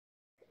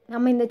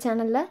நம்ம இந்த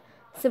சேனலில்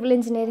சிவில்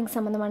இன்ஜினியரிங்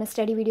சம்மந்தமான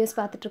ஸ்டடி வீடியோஸ்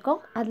பார்த்துட்ருக்கோம்.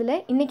 அதில்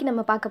இன்றைக்கி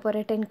நம்ம பார்க்க போகிற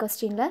 10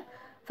 கொஸ்டினில்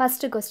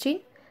first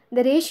question,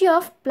 the ratio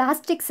of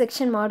plastic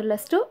section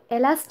modulus to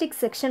elastic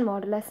section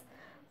modulus.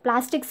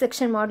 Plastic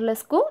section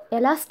மாடுலஸ்க்கும்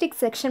elastic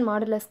section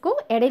மாடுலஸ்க்கும்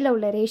இடையில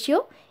உள்ள ratio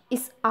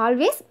is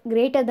always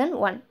greater than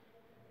 1.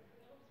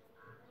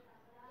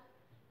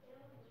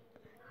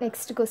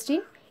 Next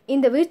question,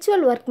 இந்த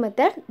virtual work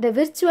method the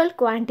virtual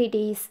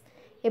quantity is.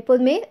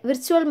 எப்போதுமே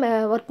விர்ச்சுவல்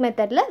ஒர்க்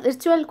மெத்தடில்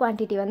virtual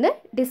quantity வந்து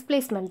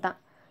displacement தான்.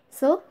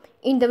 So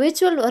இந்த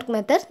virtual work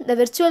method the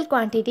virtual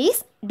quantity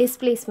is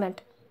displacement.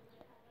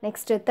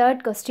 Next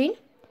third question,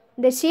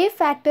 the shape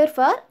factor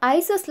for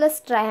isosceles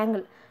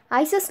triangle.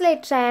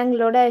 ஐசோஸ்லைட்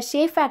ட்ரையாங்கிளோட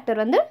shape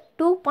factor வந்து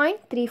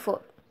 2.34.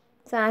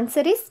 So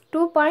answer is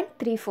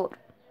 2.34.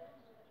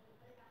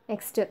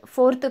 Next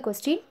fourth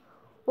question,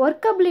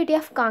 workability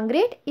of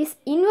concrete is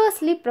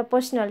inversely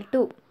proportional to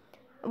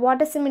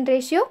water cement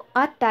ratio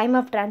or time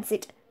of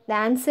transit. The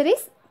answer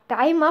is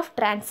time of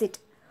transit.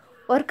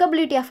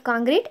 Workability of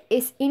concrete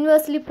is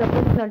inversely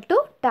proportional to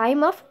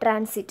time of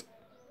transit.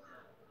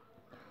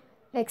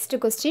 Next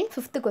question,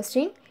 fifth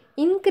question,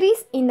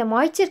 increase in the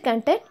moisture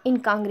content in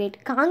concrete.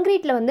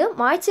 Concreteல வந்து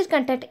moisture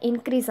content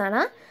increase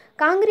ஆனா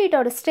concrete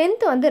ஓட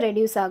strength வந்து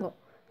reduce ஆகும்.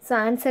 So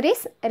answer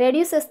is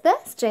reduces the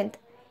strength.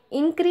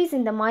 Increase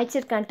in the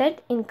moisture content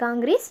in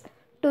concrete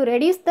to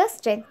reduce the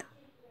strength.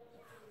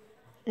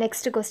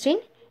 Next question,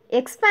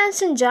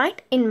 expansion joint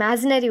in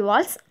masonry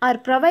walls are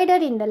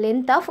provided in the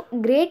length of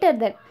greater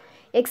than.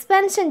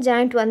 expansion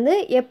joint வந்து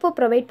எப்போ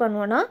provide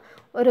பண்ணுவோன்னா,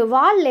 ஒரு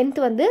வால் length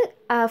வந்து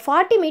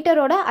 40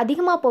 மீட்டரோட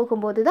அதிகமாக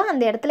போகும்போது தான்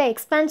அந்த இடத்துல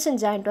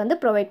எக்ஸ்பான்ஷன் ஜாயிண்ட் வந்து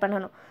ப்ரொவைட்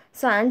பண்ணணும்.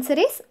 So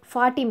answer is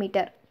 40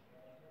 metre.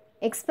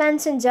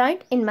 expansion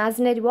joint in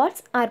masonry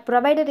walls are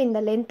provided in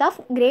the length of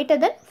greater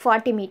than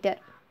 40 meter.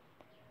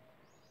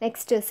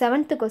 Next,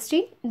 seventh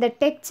question, the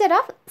texture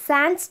of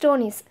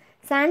sandstone is.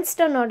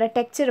 Sandstone ஓட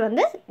texture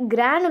வந்து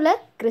granular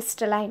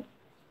crystalline.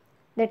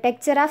 The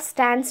texture of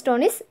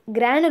sandstone is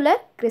granular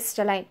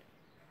crystalline.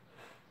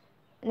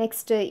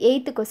 Next,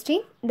 eighth question,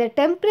 the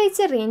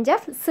temperature range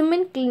of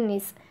cement kiln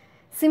is.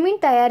 Cement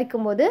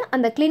தயாரிக்கும் போது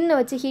அந்த கிளின்னை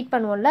வச்சு heat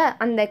பண்ணுவோம்ல,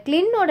 அந்த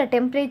கிளின்னோட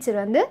temperature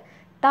வந்து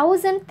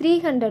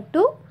 1300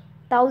 to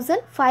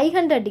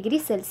 1500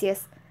 degree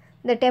Celsius.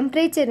 The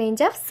temperature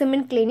range of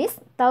cement kiln is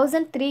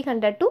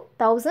 1300 to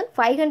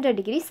 1500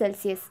 degree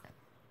Celsius.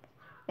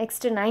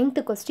 Next, ninth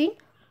question,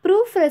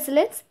 proof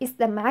resilience is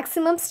the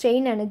maximum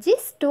strain energy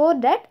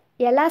stored at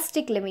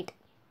elastic limit.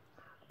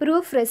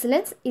 Proof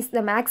resilience is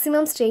the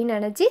maximum strain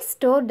energy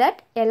stored at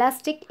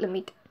elastic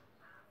limit.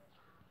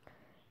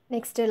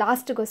 Next,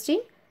 last question,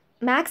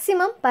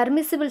 maximum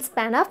permissible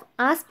span of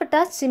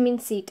asbestos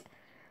cement sheet.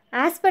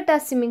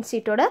 asbestos cement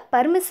sheet ஓட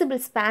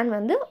permissible span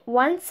வந்து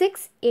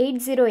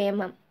 1680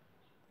 mm.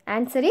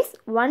 Answer is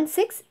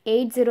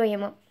 1680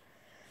 mm.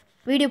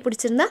 Video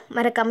பிடிச்சிருந்தா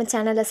மறக்காமல்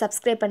சேனலை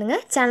subscribe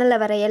பண்ணுங்கள்.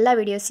 சேனலில் வர எல்லா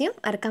வீடியோஸையும்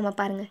மறக்காமல்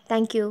பாருங்கள்.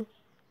 தேங்க்யூ.